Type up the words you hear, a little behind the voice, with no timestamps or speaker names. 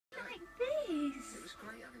It's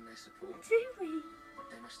great having their support. Do we?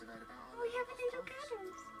 They must have heard about We have little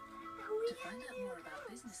cuddles. To find out more about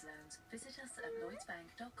business loans, visit us at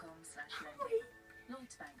lloydsbank.com/lending.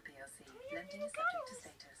 Lloyds Bank PLC. Lending is subject to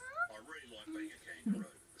status. I really like being a kangaroo.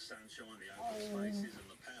 The sunshine, the open spaces and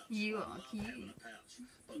the pouch. You I are love cute. having a pouch.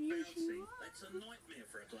 But bouncing, that's a nightmare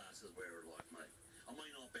for a glasses wearer like me. I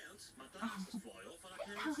mean, I bounce, my glasses fly off and I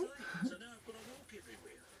can't see. So now I've got to walk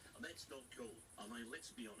everywhere. And that's not cool. I mean,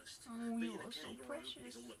 let's be honest. Oh, Being you're a so kangaroo precious.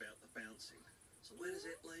 is all about the bouncing. So where does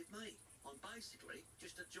that leave me? I'm basically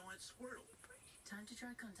just a giant squirrel. Time to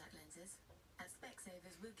try contact lenses. At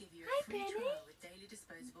Specsavers, we'll give you a Hi, free Pennie. trial with daily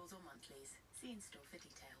disposables or monthlies. See in-store for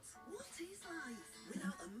details. What is life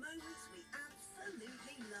without the moments we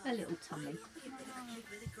absolutely love? A little tummy. Be a bit of a kid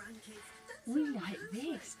with the grandkids. That's We so like perfect.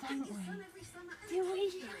 this, don't Your we? son every summer and Do we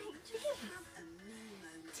actually like just this? have a mini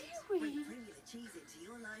moment. Do When we? bring the cheese into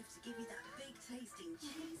your life to give you that big tasting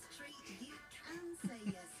cheese treat you can say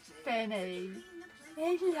yes to. Pennie.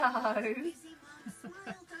 Being a playful, Hello. busy mum,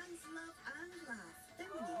 smile, dance, love and laugh. Then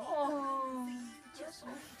when you need Oh, that for you, just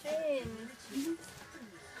you're reach so out thin. with a cheese.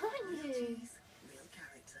 Aren't Real you? cheese, real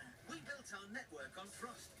character. We built our network on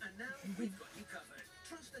trust, and now we've got you covered.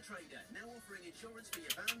 Trust the Trader, now offering insurance for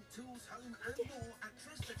your van, tools, home, and more at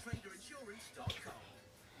trustthetraderinsurance.com.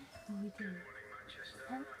 We do. Good morning, Manchester.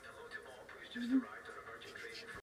 The locomotive is just arrived.